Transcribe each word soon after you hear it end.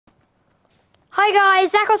Hi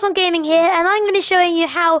guys, Zachross on Gaming here, and I'm going to be showing you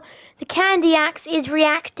how the candy axe is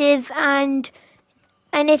reactive and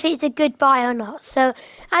if it's a good buy or not. So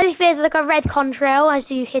as if there's like a red contrail as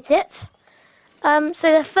you hit it. So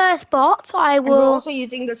the first bot I will we're also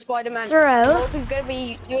using the Spider-Man. throw. We're also going to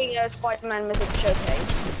be doing a Spider-Man mythic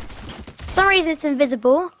showcase. For some reason it's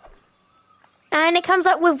invisible, and it comes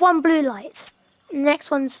up with one blue light. The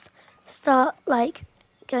next ones start like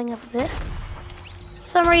going up a bit.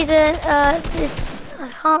 For some reason I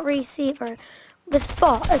can't really see it, bro. The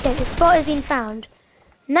spot, okay, the spot has been found.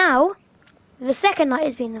 Now, the second light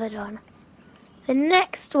has been lit on. The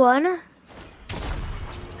next one.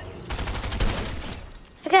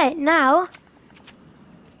 Okay, now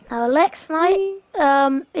next light.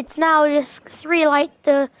 It's now just three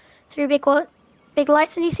big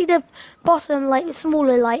lights, and you see the bottom, like the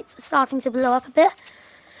smaller lights, are starting to blow up a bit.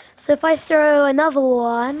 So if I throw another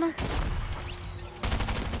one.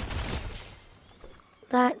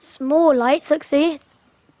 That's more lights, look, see? It's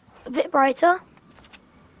a bit brighter.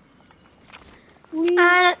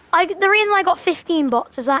 And the reason I got 15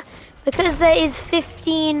 bots is that because there is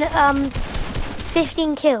 15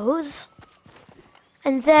 kills,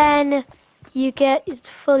 and then you get it's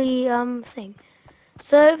fully thing.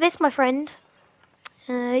 So this, my friend,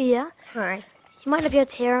 yeah. Hi. You might not be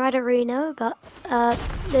able to hear him, I don't really know, but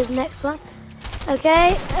there's the next one.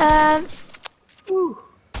 Okay,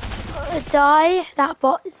 die. That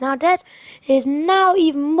bot is now dead. It is now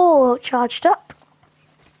even more charged up.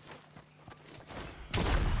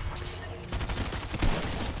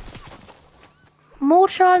 More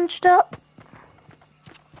charged up.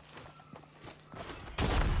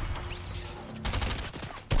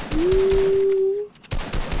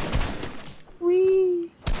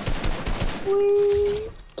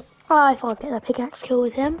 Oh, I thought I'd get the pickaxe kill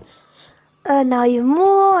with him. Now even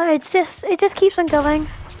more. It just keeps on going.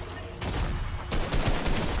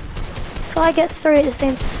 If I get three at the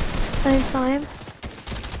same time.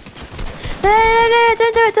 No,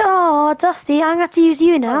 don't do it. Oh, Dusty, I'm gonna have to use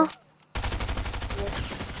you now.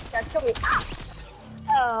 Yeah, kill me.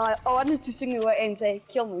 I wanted to sing away and say,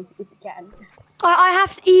 kill me if you can. I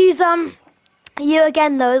have to use you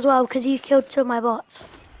again though as well because you killed two of my bots.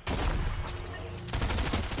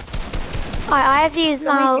 I have to use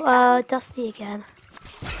now Dusty again.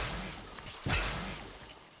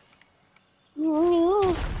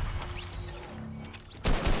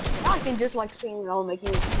 I can just like sing and I'll make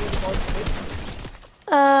you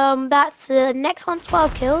That's the next one,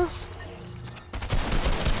 12 kills.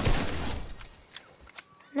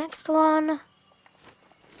 Next one.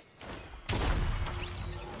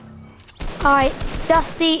 Alright,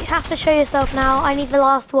 Dusty, you have to show yourself now. I need the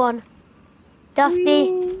last one. Dusty,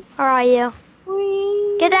 where are you?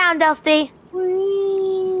 Get down, Dusty.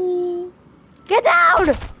 Get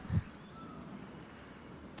down!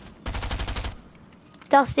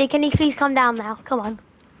 Dusty, can you please come down now? Come on.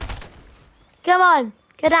 Come on,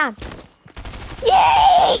 get down.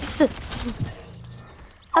 Yeet!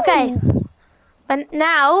 Okay. But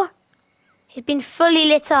now, it's been fully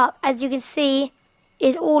lit up. As you can see,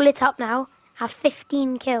 it's all lit up now. I have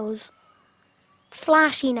 15 kills. It's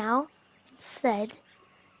flashy now, instead.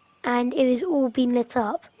 And it has all been lit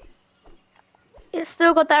up. It's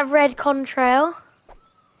still got that red contrail.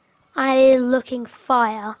 And it is looking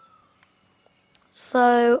fire.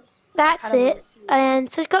 So, that's it.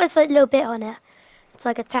 And so it's got this like, little bit on it. It's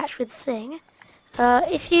like attached with the thing.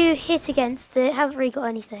 If you hit against it, it hasn't really got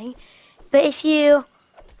anything. But if you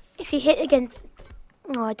hit against,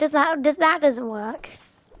 oh, that doesn't work.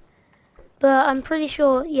 But I'm pretty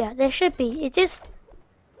sure, yeah, there should be.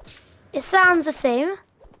 It sounds the same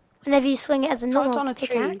whenever you swing it as a normal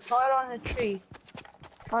pickaxe. Try it on a tree.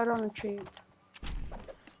 Try it on a tree.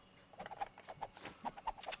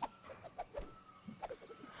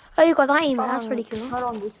 Oh, you got that in there. That's pretty cool. Try it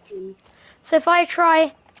on this tree. So if I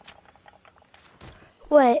try,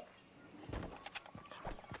 wait.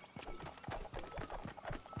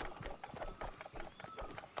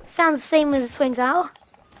 Sounds the same when it swings out.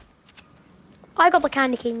 I got the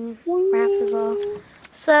Candy King wrapped as well.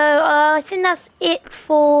 So I think that's it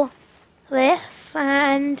for this,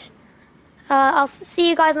 and I'll see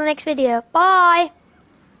you guys in the next video. Bye.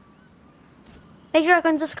 Make sure you like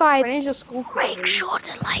and subscribe. When is your school? Make sure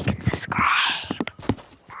to like and subscribe.